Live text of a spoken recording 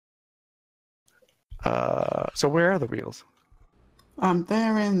So where are the wheels?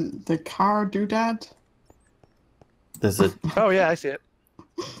 They're in the car doodad. Is it? Oh yeah, I see it.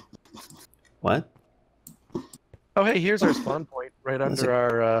 What? Oh hey, here's our spawn point right under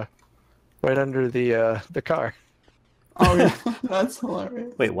our right under the car. Oh yeah, that's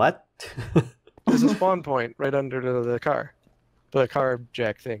hilarious. Wait, what? There's a spawn point right under the car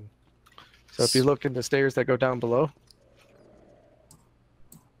jack thing. So if you look in the stairs that go down below.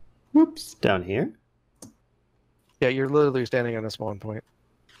 Whoops. Down here? Yeah, you're literally standing on a spawn point.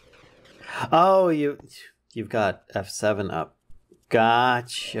 Oh, you've got F7 up.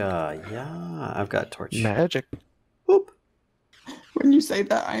 Gotcha. Yeah, I've got torch. Magic. Whoop. When you say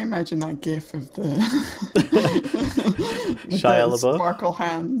that, I imagine that gif of the Shia LaBeouf? sparkle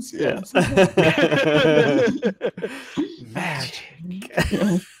hands. Yes. Magic.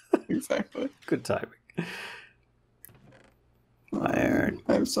 Yeah, exactly. Good timing. Iron.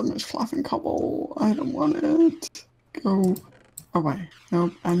 I have so much fluffing cobble. I don't want it. Go away.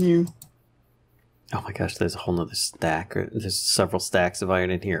 Nope. And you. Oh my gosh, there's a whole nother stack. There's several stacks of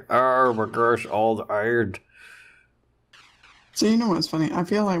iron in here. Oh my gosh, all the iron. So you know what's funny? I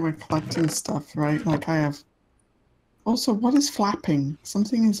feel like we're collecting stuff, right? Like I have... Also, what is flapping?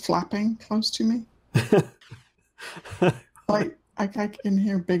 Something is flapping close to me. Like, I can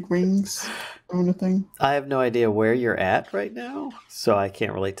hear big wings kind of thing. I have no idea where you're at right now, so I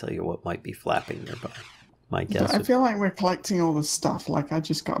can't really tell you what might be flapping nearby. My guess. I feel like we're collecting all this stuff. Like I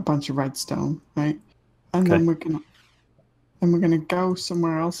just got a bunch of redstone, right? And then we're gonna go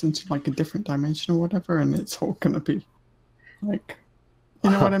somewhere else into like a different dimension or whatever, and it's all gonna be like,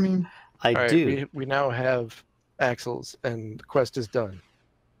 you know what I mean? I do. We now have axles, and the quest is done.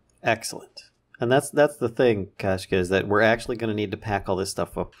 Excellent. And that's the thing, Kashka, is that we're actually going to need to pack all this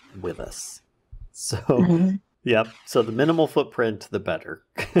stuff up with us. So, yep. So the minimal footprint, the better.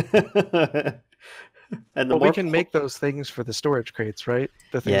 And the we can make those things for the storage crates, right?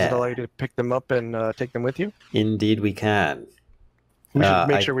 The things that allow you to pick them up and take them with you? Indeed we can. We should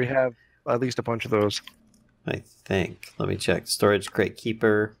make sure we have at least a bunch of those. I think. Let me check. Storage crate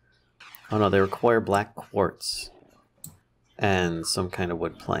keeper. Oh no, they require black quartz. And some kind of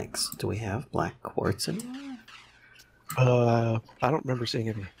wood planks. Do we have black quartz anywhere? I don't remember seeing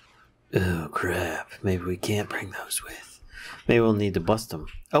any. Oh crap. Maybe we can't bring those with. Maybe we'll need to bust them.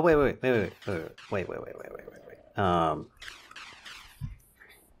 Oh wait.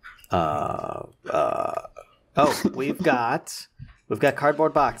 Oh, we've got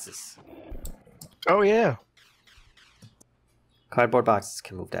cardboard boxes. Oh yeah. Cardboard boxes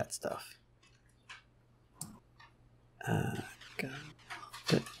can move that stuff. Got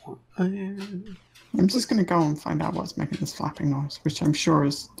a bit more iron. I'm just gonna go and find out what's making this flapping noise, which I'm sure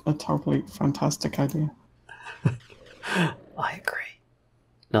is a totally fantastic idea. I agree.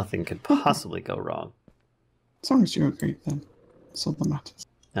 Nothing could possibly go wrong. As long as you agree, then that's all that matters.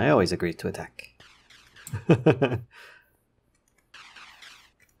 I always agree to attack.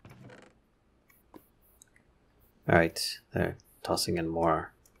 Alright, they're tossing in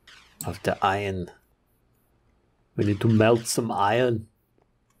more of the iron. We need to melt some iron.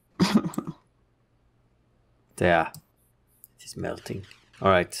 There. It is melting.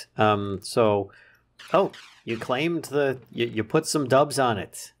 Alright, so... Oh, you claimed you put some dubs on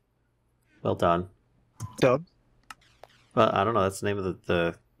it. Well done. Dubs? Well, I don't know, that's the name of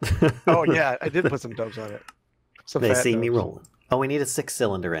the... Oh yeah, I did put some dubs on it. Some they fat see dubs. me rolling. Oh, we need a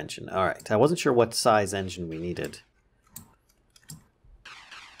 6-cylinder engine. Alright, I wasn't sure what size engine we needed.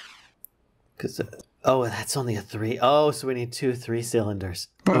 Because... oh, that's only a 3. Oh, so we need 2 3-cylinders.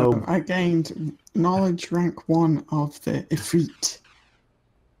 But I gained knowledge rank 1 of the Efrit.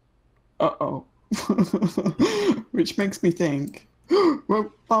 Uh-oh. Which makes me think, whoa,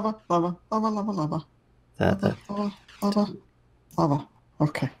 lava. Lava.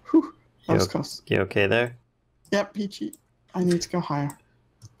 Okay. Whew. That was close. You okay there? Yep, Peachy. I need to go higher.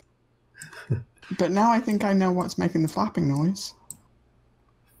 But now I think I know what's making the flapping noise.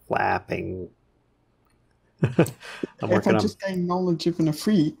 Flapping. If I just gain knowledge of an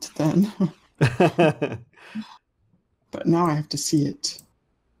Efrit, then... But now I have to see it.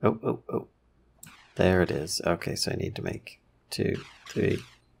 Oh. There it is. Okay, so I need to make 2,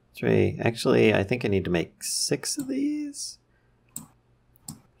 3. Actually, I think I need to make 6 of these.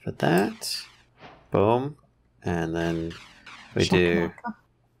 For that. Boom. And then we do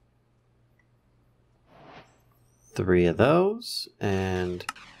 3 of those. And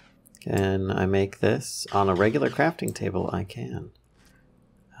can I make this on a regular crafting table? I can.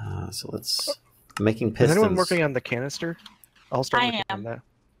 So let's... making pistons. Is anyone working on the canister? I'll start working on that.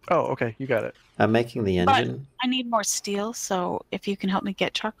 Oh, okay, you got it. I'm making the But engine. I need more steel, so if you can help me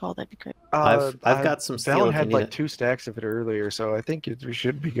get charcoal, that'd be great. I've got some steel. Fallon If you had need like it. 2 stacks of it earlier, so I think we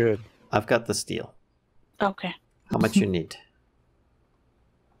should be good. I've got the steel. Okay. How much you need?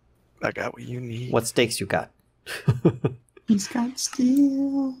 I got what you need. What stakes you got? He's got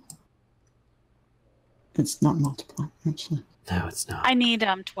steel. It's not multiply, actually. No, it's not. I need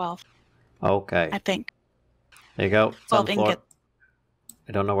 12, Okay. I think. There you go. It's on 12 the floor. ingot.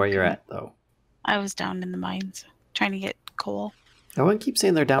 I don't know where you're at, though. I was down in the mines trying to get coal. Everyone keeps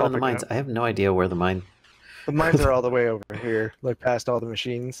saying they're down I'll in the pick it mines. up. I have no idea where the mine... The mines are all the way over here, like past all the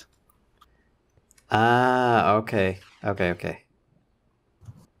machines. Ah, okay. Okay.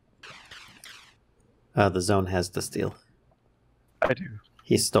 The zone has the steel. I do.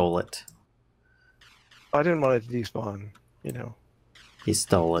 He stole it. I didn't want it to despawn, you know. He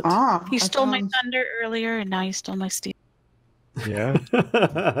stole it. Ah, He I stole my found- thunder earlier, and now he stole my steel. Yeah.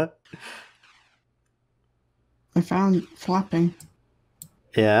 I found flapping.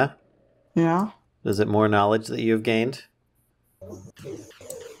 Yeah? Yeah. Is it more knowledge that you've gained?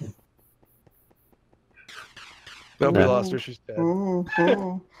 No, we No. lost her. She's dead.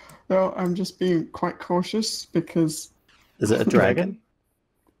 Oh. No, I'm just being quite cautious because Is it a dragon?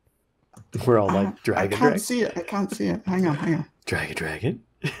 We're all like, dragon, I can't see it. I can't see it. Hang on. Dragon?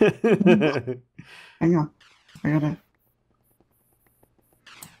 Hang on.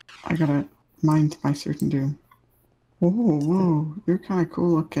 I gotta mind my certain doom. Whoa. You're kind of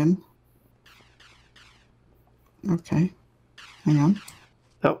cool looking. Okay. Hang on.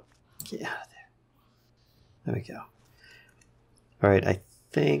 Oh, get out of there. There we go. All right, I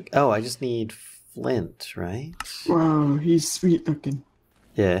think... Oh, I just need flint, right? Whoa, he's sweet looking.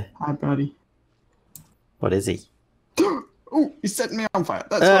 Yeah. Hi, buddy. What is he? Oh, he's setting me on fire.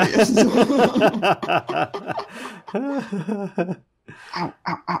 That's what he is.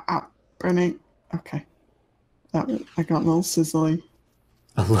 Ow. Burning. Okay. I got a little sizzly.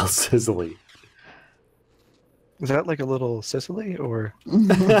 A little sizzly. Is that like a little Sicily or?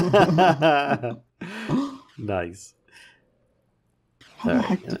 Nice. How the Alright,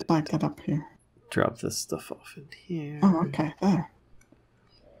 heck did I get up here? Drop this stuff off in here. Oh, okay, there.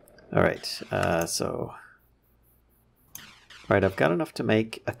 All right, so... All right, I've got enough to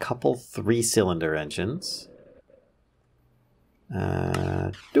make a couple 3-cylinder engines.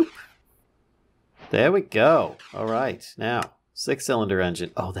 Doop. There we go. All right, now 6-cylinder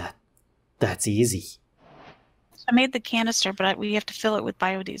engine. Oh, that's easy. I made the canister, but we have to fill it with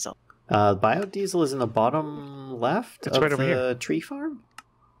biodiesel. Biodiesel is in the bottom left It's of right over the here. tree farm.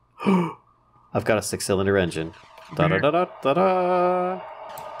 I've got a 6-cylinder engine. Over here. Da-da-da-da-da-da.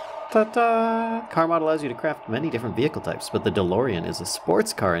 Ta-da! Car model allows you to craft many different vehicle types, but the DeLorean is a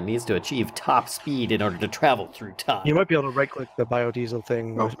sports car and needs to achieve top speed in order to travel through time. You might be able to right-click the biodiesel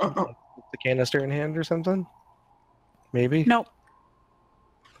thing with the canister in hand or something. Maybe. Nope.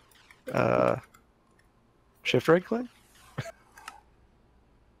 Shift right-click.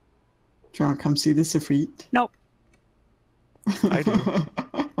 Do you want to come see this Efrit? Nope. I do.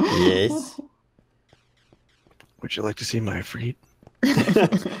 Yes. Would you like to see my Efrit?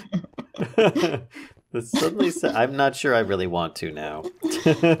 Suddenly, I'm not sure I really want to now.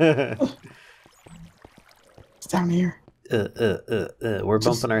 It's down here. We're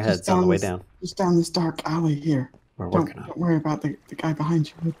bumping our heads on the way down. Just down this dark alley here. We're working on it. Don't worry about the guy behind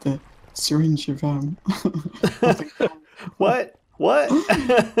you with the syringe of What? Why do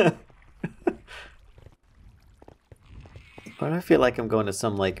I feel like I'm going to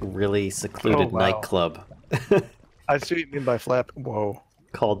some like really secluded Oh, wow. nightclub I see what you mean by flap. Whoa.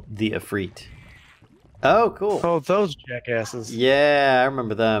 called the Efrit? Oh, cool. Oh, those jackasses. Yeah, I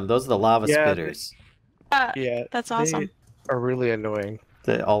remember them. Those are the lava Yeah, spitters. Yeah. That's awesome. They are really annoying.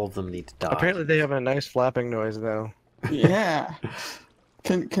 All of them need to die. Apparently, they have a nice flapping noise now. Yeah.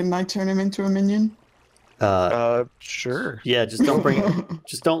 Can I turn him into a minion? Sure. Yeah, just don't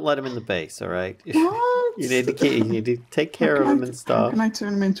just don't let him in the base. All right. What? You need to take care of him and How stuff. can I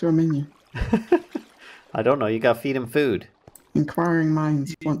turn him into a minion? I don't know. You got to feed him food. Inquiring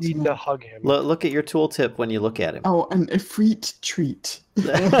minds You want to need know. to hug him. Look at your tooltip when you look at him. Oh, an Efrit treat.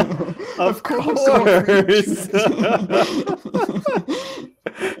 Of course. So look at this,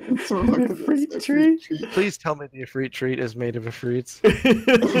 Efrit treat? Please tell me the Efrit treat is made of Efrits.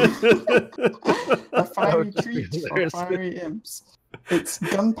 A fiery would just be treat for hilarious. fiery imps. It's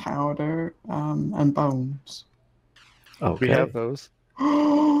gunpowder and bones. Okay. We have those.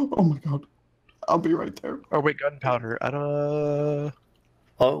 Oh my god. I'll be right there. Oh wait, gunpowder. I don't.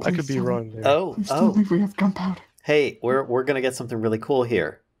 Oh. I could be wrong there. Oh. Please tell me we have gunpowder. Hey, we're gonna get something really cool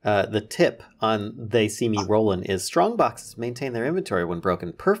here. The tip on They See Me Rollin' is strong boxes maintain their inventory when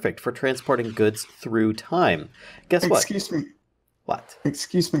broken. Perfect for transporting goods through time. Guess what? Excuse me. What?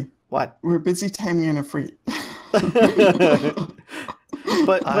 Excuse me. What? We're busy taming an Efrit.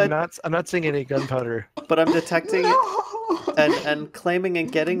 but I'm not seeing any gunpowder. But I'm detecting No! and claiming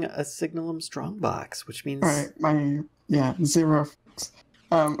and getting a Signalum Strongbox, which means... Alright, zero.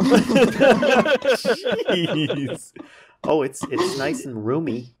 Jeez. Oh, it's nice and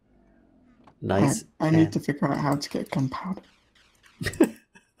roomy. Nice. I need to figure out how to get gunpowder.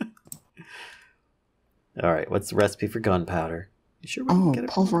 All right, what's the recipe for gunpowder? You sure we can get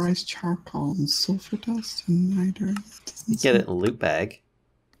it? Pulverized charcoal and sulfur dust and niter. You get it in a loot bag.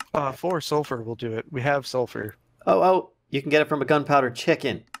 4 sulfur will do it. We have sulfur. Oh, you can get it from a gunpowder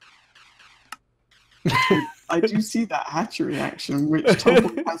chicken. I do see that hatchery action, which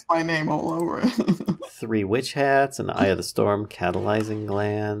totally has my name all over it. 3 witch hats, an Eye of the Storm catalyzing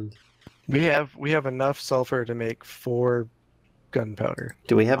gland. We have enough sulfur to make 4 gunpowder.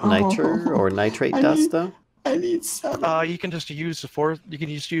 Do we have nitro or nitrate dust though? I need 7. You can just use You can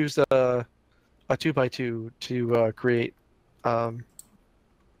just use a 2x2 to create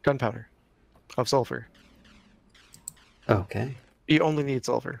gunpowder of sulfur. Okay. You only need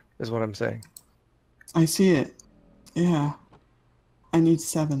sulfur, is what I'm saying. I see it. Yeah. I need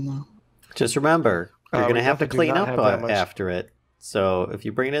 7 though. Just remember, you're going to have to clean up much. after it. So if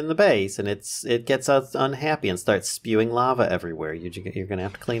you bring it in the base and it gets us unhappy and starts spewing lava everywhere, you're going to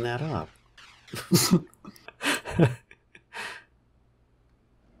have to clean that up.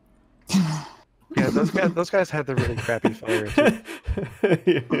 Yeah, those guys had the really crappy fire.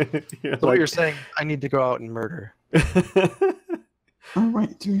 So what you're saying, I need to go out and murder. Oh,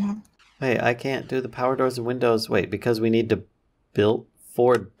 wait, do we have... Wait, I can't do the power doors and windows. Wait, because we need to build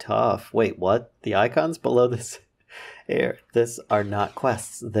Ford Tough. Wait, what? The icons below this are not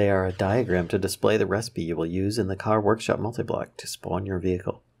quests. They are a diagram to display the recipe you will use in the car workshop multi-block to spawn your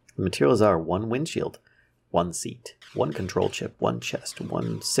vehicle. The materials are 1 windshield, 1 seat, 1 control chip, 1 chest,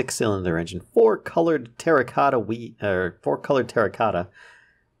 1 6-cylinder engine, 4 colored terracotta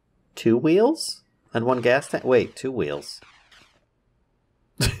 2 wheels, and 1 gas tank. Wait, 2 wheels.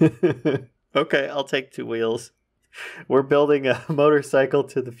 Okay, I'll take 2 wheels. We're building a motorcycle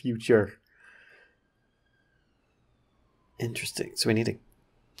to the future. Interesting. So we need a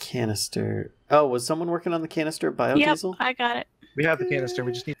canister. Oh, was someone working on the canister biodiesel? Yep, I got it. We have the canister.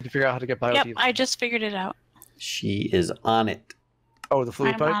 We just need to figure out how to get biodiesel. Yep, I just figured it out. She is on it. Oh, the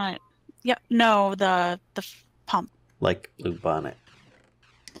fluid I'm pipe? on it. Yep, no, the pump. Like Blue Bonnet.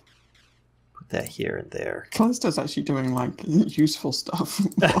 Put that here and there. Callisto's actually doing, like, useful stuff.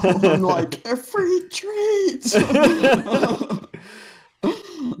 I'm like, a free treat!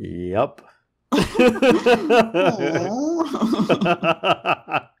 Yep.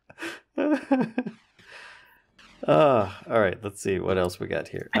 All right, let's see what else we got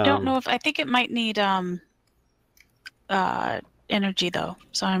here. I don't know if I think it might need energy though,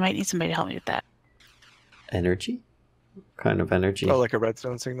 so I might need somebody to help me with that. Energy? What kind of energy? Oh, like a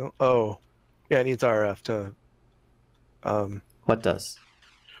redstone signal? Oh, yeah, it needs RF to. What does?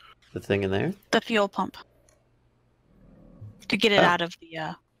 The thing in there? The fuel pump to get it out of the.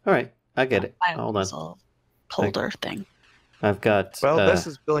 All right, I get it. Hold on. Holder thing. I've got. Well, this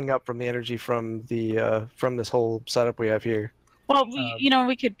is building up from the energy from the from this whole setup we have here. Well,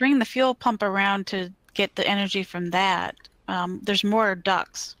 we could bring the fuel pump around to get the energy from that. There's more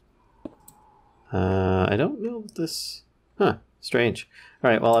ducts. I don't know what this. Huh. Strange. All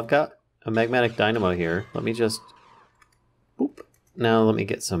right. Well, I've got a magmatic dynamo here. Let me just. Boop. Now let me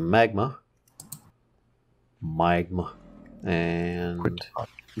get some magma. And.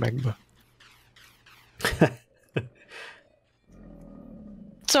 Magma.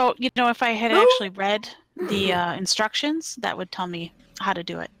 So, if I had actually read the instructions, that would tell me how to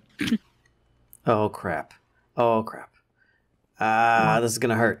do it. Oh, crap. This is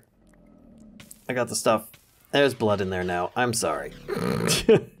gonna hurt. I got the stuff. There's blood in there now. I'm sorry.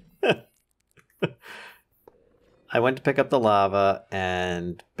 I went to pick up the lava,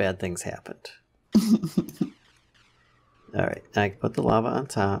 and bad things happened. Alright, I can put the lava on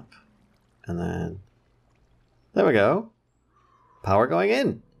top, and then... There we go. Power going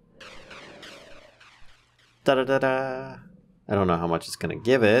in. Da-da-da-da. I don't know how much it's going to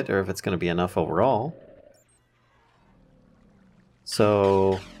give it, or if it's going to be enough overall.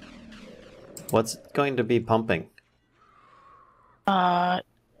 So, what's it going to be pumping?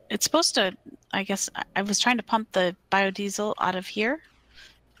 It's supposed to, I guess, I was trying to pump the biodiesel out of here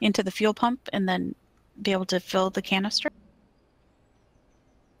into the fuel pump and then be able to fill the canister.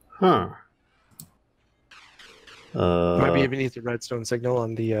 Huh. Might be beneath the redstone signal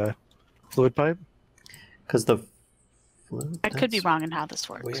on the fluid pipe. Because the I could be wrong in how this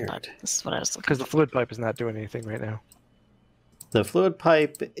works, weird. but this is what I was looking Because the fluid pipe is not doing anything right now. The fluid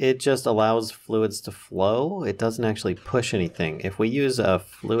pipe, it just allows fluids to flow. It doesn't actually push anything. If we use a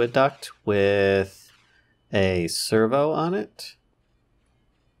fluid duct with a servo on it...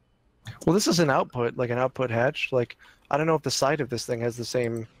 Well, this is an output, like an output hatch. Like, I don't know if the side of this thing has the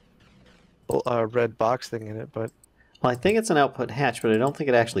same red box thing in it, but... Well, I think it's an output hatch, but I don't think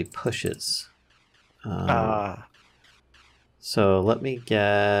it actually pushes. So let me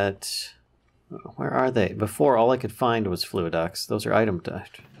get... Where are they? Before, all I could find was fluid ducts. Those are item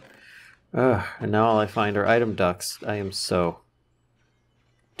ducts. And now all I find are item ducts. I am so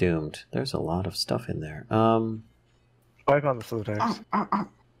doomed. There's a lot of stuff in there. I found the fluid ducts.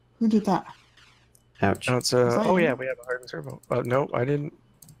 Who did that? Ouch. Oh, it's, oh yeah, we have a hardened servo. No, I didn't.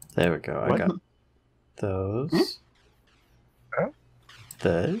 There we go. What? I got those. Huh?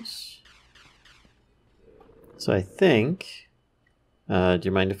 Those. So I think... do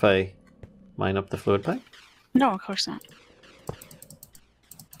you mind if I mine up the fluid pipe? No, of course not.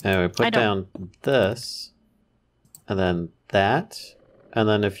 And we put down this, and then that, and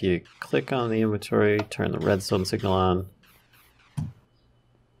then if you click on the inventory, turn the redstone signal on.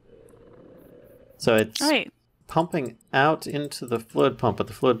 So it's pumping out into the fluid pump, but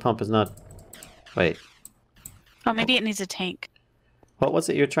the fluid pump is not... Wait. Oh, maybe it needs a tank. What was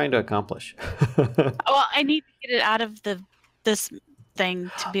it you're trying to accomplish? Well, I need to get it out of this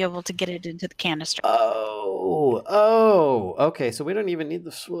thing to be able to get it into the canister. Oh, okay. So we don't even need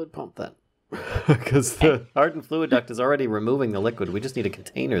the fluid pump then. Because the hardened fluid duct is already removing the liquid. We just need a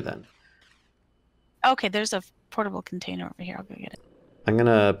container then. Okay, there's a portable container over here. I'll go get it. I'm going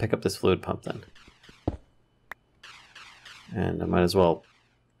to pick up this fluid pump then. And I might as well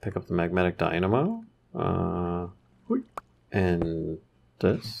pick up the magnetic dynamo. And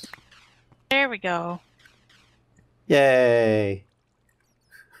this. There we go. Yay!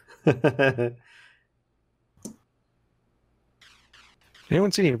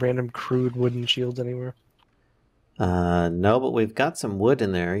 Anyone see any random crude wooden shields anywhere? No, but we've got some wood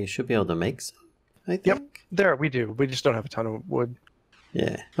in there. You should be able to make some, I think. Yep, there, we do. We just don't have a ton of wood.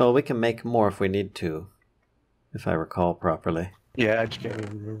 Yeah. Well, we can make more if we need to, if I recall properly. Yeah, I just can't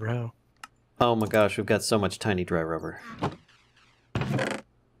even remember how. Oh my gosh, we've got so much tiny dry rubber.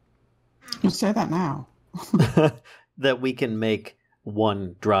 You say that now. That we can make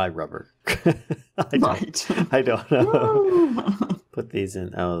one dry rubber. Right. I don't know. Put these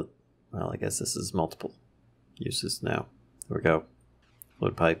in. Oh, well, I guess this is multiple uses now. There we go.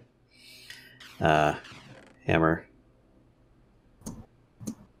 Wood pipe. Hammer.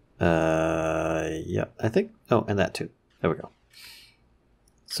 Yeah, I think. Oh, and that too. There we go.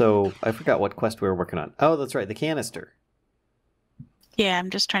 So I forgot what quest we were working on. Oh, that's right, the canister. Yeah, I'm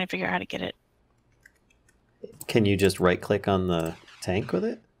just trying to figure out how to get it. Can you just right-click on the tank with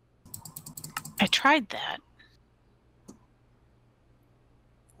it? I tried that.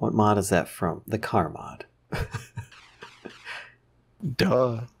 What mod is that from? The car mod.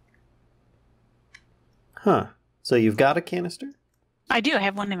 Duh. Huh. So you've got a canister? I do. I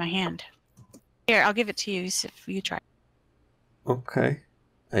have one in my hand. Here, I'll give it to you if you try. Okay.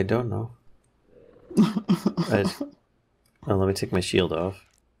 I don't know. Oh, let me take my shield off.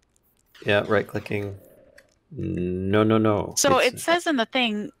 Yeah, right-clicking. No. So it says in the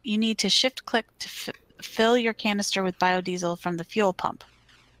thing, you need to shift-click to fill your canister with biodiesel from the fuel pump.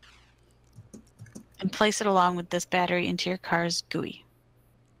 And place it along with this battery into your car's GUI.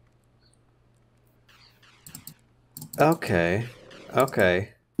 Okay.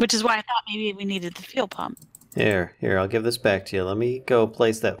 Which is why I thought maybe we needed the fuel pump. Here, I'll give this back to you. Let me go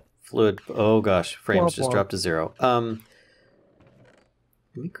place that fluid... Oh gosh, frames just dropped to 0. Let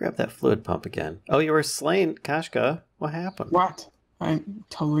me grab that fluid pump again. Oh, you were slain, Kashka. What happened? What? I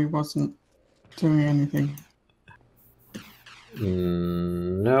totally wasn't doing anything.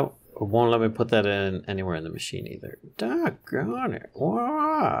 No, it won't let me put that in anywhere in the machine either. Doggone it.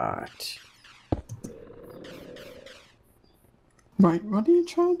 What? Right, what are you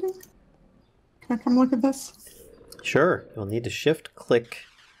trying to do? Can I come look at this? Sure. You'll need to shift-click,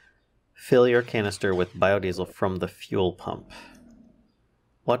 fill your canister with biodiesel from the fuel pump.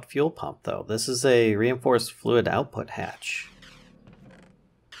 What fuel pump, though? This is a reinforced fluid output hatch,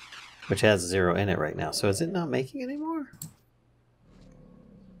 which has 0 in it right now. So is it not making anymore?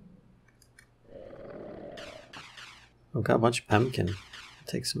 I've got a bunch of pumpkin.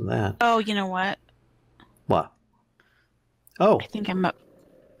 Take some of that. Oh, you know what? What? Oh. I think I'm up.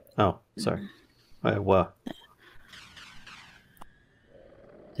 Oh, sorry. What?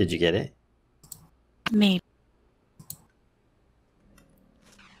 Did you get it? Maybe.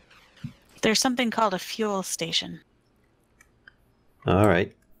 There's something called a fuel station. All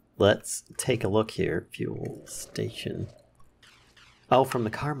right. Let's take a look here. Fuel station. Oh, from the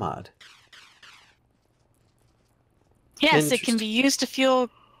car mod. Yes, it can be used to fuel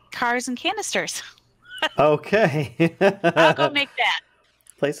cars and canisters. Okay. I'll go make that.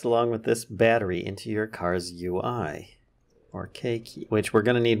 Placed along with this battery into your car's UI. Or K key, which we're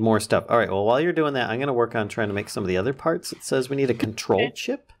going to need more stuff. All right, well, while you're doing that, I'm going to work on trying to make some of the other parts. It says we need a control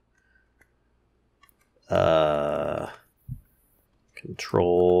chip.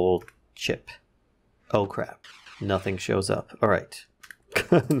 Control chip. Oh, crap. Nothing shows up. All right.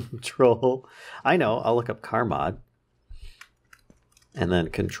 Control. I know. I'll look up car mod. And then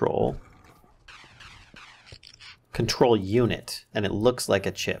control. Control unit. And it looks like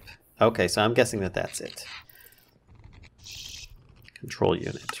a chip. Okay, so I'm guessing that that's it. Control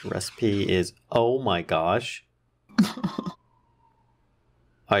unit. Recipe is... Oh my gosh.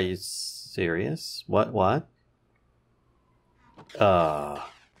 Are you serious? What?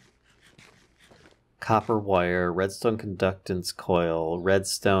 Copper wire, redstone conductance coil,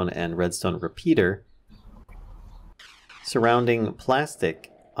 redstone and redstone repeater surrounding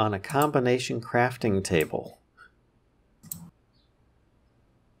plastic on a combination crafting table,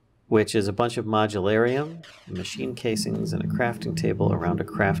 which is a bunch of modularium, machine casings, and a crafting table around a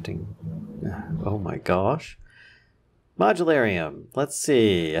crafting... Oh my gosh. Modularium. Let's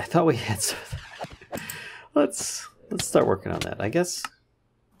see. I thought we had some of that. Let's start working on that. I guess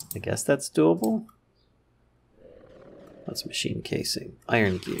that's doable. That's machine casing.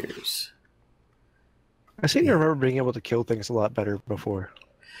 Iron gears. I seem to remember being able to kill things a lot better before.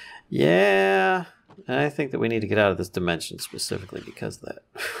 Yeah. And I think that we need to get out of this dimension specifically because of that.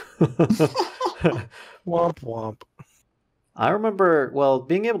 Womp womp. I remember, well,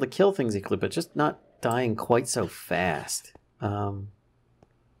 being able to kill things equally, but just not dying quite so fast.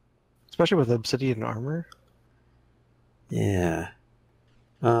 Especially with obsidian armor. Yeah.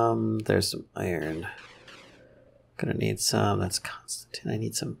 There's some iron. Gonna need some. That's constant. I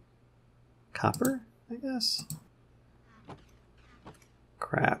need some copper, I guess.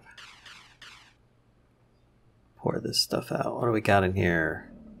 Crap. Pour this stuff out. What do we got in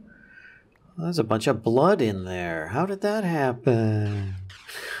here? Well, there's a bunch of blood in there. How did that happen?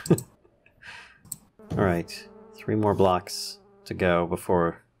 All right. 3 more blocks to go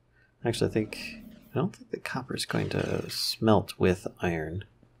before... Actually, I don't think the copper is going to smelt with iron.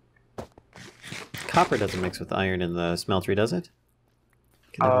 Copper doesn't mix with iron in the smeltery, does it?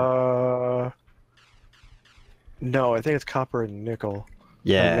 No, I think it's copper and nickel.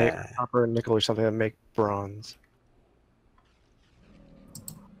 Yeah. Copper and nickel or something that make bronze.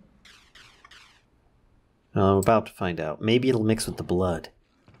 I'm about to find out. Maybe it'll mix with the blood.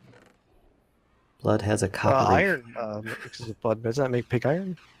 Blood has a copper. Iron mixes with blood. Does that make pig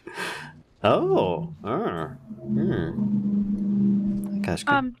iron? Oh. Gosh.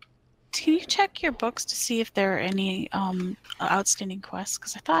 Good. Can you check your books to see if there are any outstanding quests?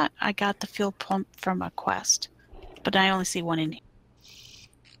 Because I thought I got the fuel pump from a quest, but I only see one in here.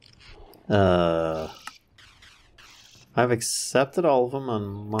 I've accepted all of them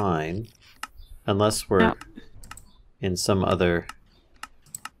on mine, unless we're in some other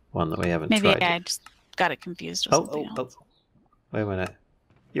one that we haven't tried. Maybe I just got it confused with something else. Wait a minute.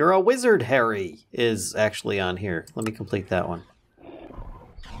 You're a wizard, Harry, is actually on here. Let me complete that one.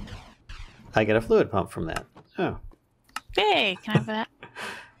 I get a fluid pump from that. Oh. Hey, can I have that?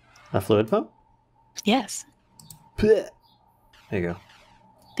 A fluid pump? Yes. There you go.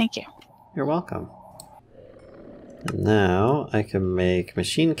 Thank you. You're welcome. And now I can make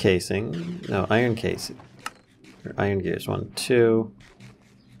machine casing. No, iron casing. Or iron gears. 1, 2.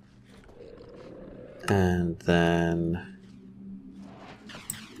 And then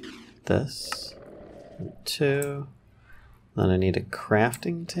this. 2. Then I need a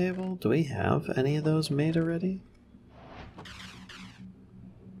crafting table. Do we have any of those made already?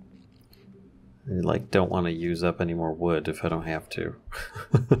 I don't want to use up any more wood if I don't have to.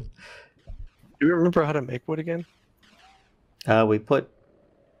 Do you remember how to make wood again? We put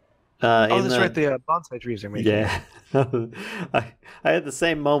that's right, the bonsai trees are making. Yeah. I had the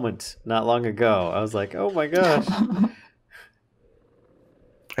same moment not long ago. I was like, oh my gosh.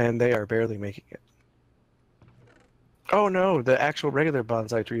 And they are barely making it. Oh no, the actual regular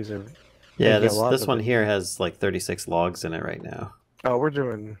bonsai trees are... Yeah, this one here has like 36 logs in it right now. Oh, we're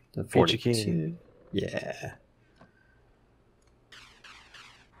doing 42. Yeah.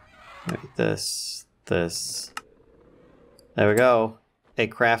 Right, this. There we go. A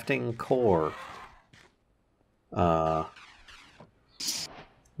crafting core. No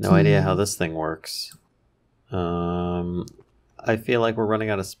idea how this thing works. I feel like we're running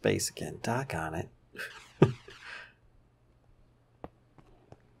out of space again. Doggone it.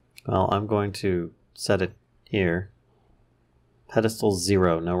 Well, I'm going to set it here. Pedestal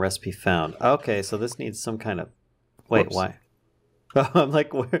 0, no recipe found. Okay, so this needs some kind of... Wait, Whoops. why? I'm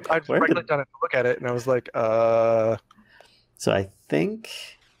like, where I just right-clicked on it to look at it, and I was like, So I think...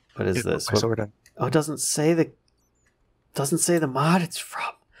 What is this? My sword in. Oh, it doesn't say the mod it's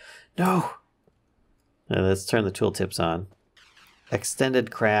from. No. Let's turn the tooltips on. Extended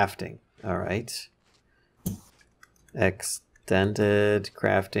crafting. All right. Extended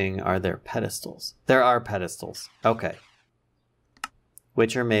crafting. Are there pedestals? There are pedestals. Okay.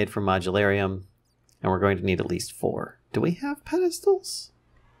 Which are made from modularium, and we're going to need at least 4. Do we have pedestals?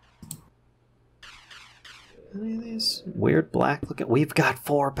 Any of these weird black looking? We've got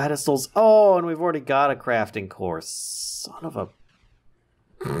 4 pedestals. Oh, and we've already got a crafting course. Son of a...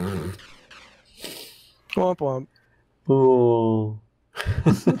 Womp womp. Oh.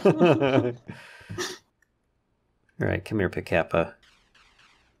 All right, come here, Picappa.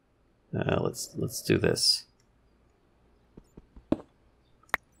 Let's do this.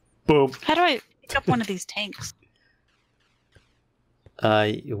 Boom. How do I pick up one of these tanks?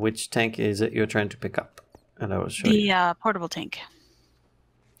 Which tank is it you're trying to pick up? And I will show you. The portable tank.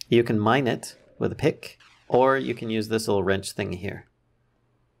 You can mine it with a pick, or you can use this little wrench thing here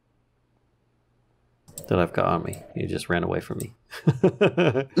that I've got on me. You just ran away from me.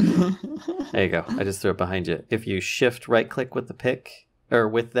 There you go. I just threw it behind you. If you shift right click with the pick, or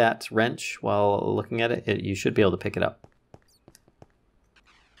with that wrench while looking at it, you should be able to pick it up.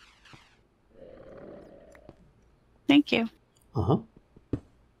 Thank you. Uh-huh.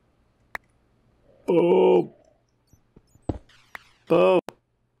 Boom. Boom.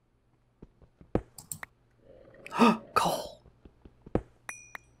 Coal.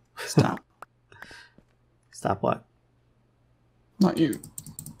 Stop. Stop what? Not you.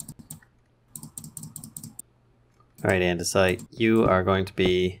 All right, Andesite, you are going to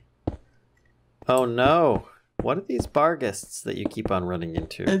be... Oh no! What are these barghists that you keep on running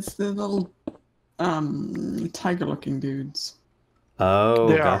into? It's the little tiger-looking dudes. Oh,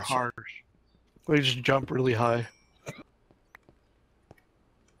 They are gotcha. harsh. They just jump really high.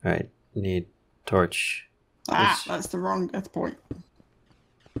 All right, need torch. Ah, that's the wrong death point.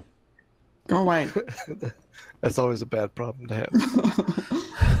 Go away. That's always a bad problem to have.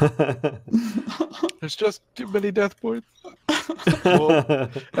 There's just too many death points. Well,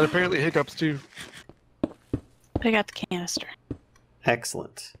 and apparently hiccups too. I got the canister.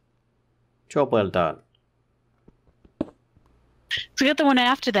 Excellent. Job well done. So we got the one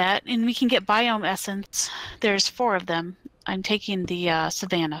after that, and we can get biome essence. There's 4 of them. I'm taking the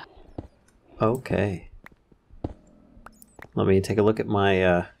savannah. Okay. Let me take a look at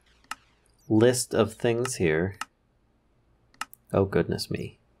my list of things here. Oh, goodness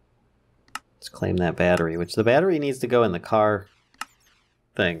me. Let's claim that battery, which the battery needs to go in the car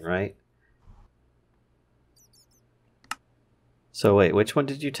thing, right? So wait, which one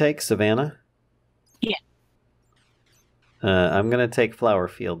did you take? Savannah? Yeah. I'm going to take Flower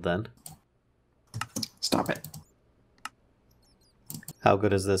Field then. Stop it. How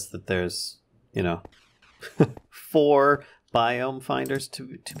good is this that there's, you know, 4 biome finders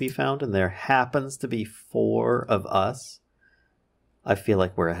to be found, and there happens to be 4 of us? I feel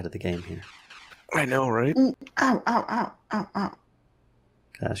like we're ahead of the game here. I know, right? Ooh, ow, ow, ow, ow, ow.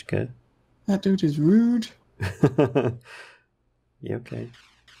 Gosh, good. That dude is rude. You okay?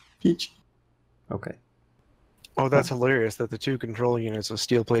 Peach. Okay. Oh, that's hilarious that the 2 control units of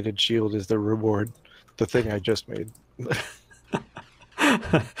steel-plated shield is the reward. The thing I just made.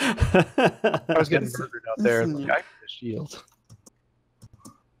 I was getting murdered out there. Listen, Like, I need a shield.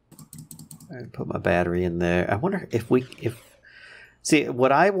 I put my battery in there. I wonder if see,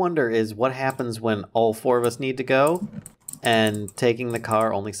 what I wonder is what happens when all 4 of us need to go, and taking the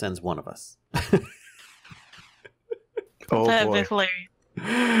car only sends 1 of us. Oh That'd boy. be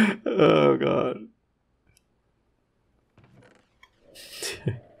hilarious. Oh god.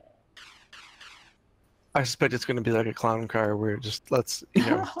 I suspect it's going to be like a clown car where it just lets, you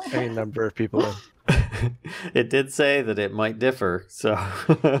know, any number of people in. It did say that it might differ, so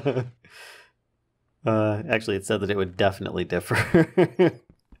actually it said that it would definitely differ.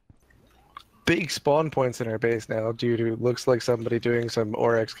 Big spawn points in our base now due to looks like somebody doing some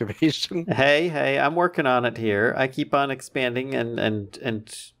ore excavation. Hey, I'm working on it here. I keep on expanding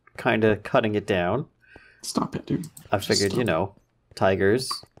and kind of cutting it down. Stop it, dude. I figured, you know, tigers,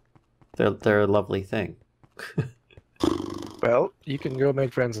 they're a lovely thing. Well, you can go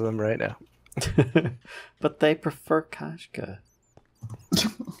make friends with them right now. But they prefer Kashka.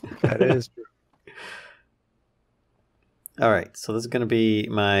 That is true. All right, so this is going to be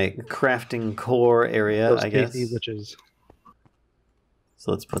my crafting core area, Those I guess. tasty witches.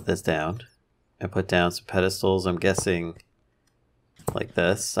 So let's put this down. And put down some pedestals, I'm guessing, like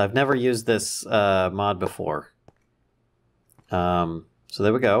this. I've never used this mod before. So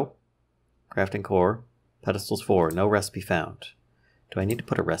there we go. Crafting core. Pedestals 4. No recipe found. Do I need to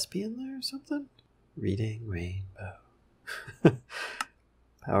put a recipe in there or something? Reading rainbow.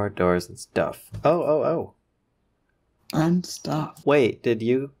 Power doors and stuff. Oh. And stuff. Wait, did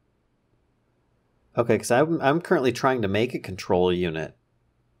you? Okay, because I'm currently trying to make a control unit.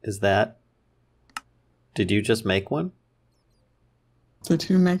 Is that? Did you just make one? Did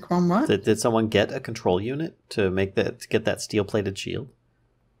you make one what? Did someone get a control unit to make that to get that steel plated shield?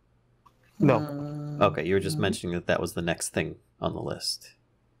 No. Okay, you were just mentioning that was the next thing on the list.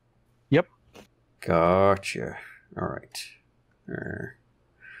 Yep. Gotcha. All right.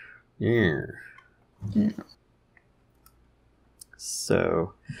 Yeah.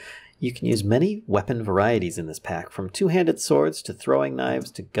 So, you can use many weapon varieties in this pack, from two-handed swords to throwing knives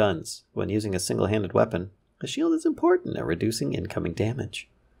to guns. When using a single-handed weapon, a shield is important at reducing incoming damage.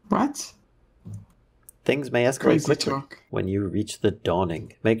 What? Things may escalate Crazy quickly talk. when you reach the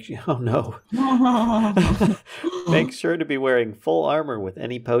dawning. Oh no. Make sure to be wearing full armor with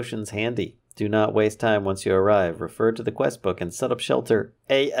any potions handy. Do not waste time once you arrive. Refer to the quest book and set up shelter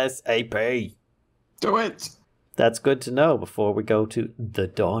ASAP. Do it. That's good to know before we go to the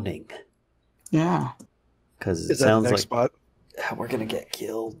dawning. Yeah. Because it Is that the sounds next like spot? we're going to get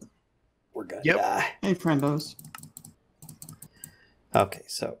killed. We're going to Yep. die. Hey, friendos. Okay,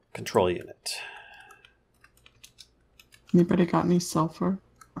 so control unit. Anybody got any sulfur?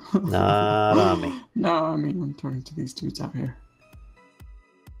 Not on me. No, I mean, I'm talking to these dudes out here.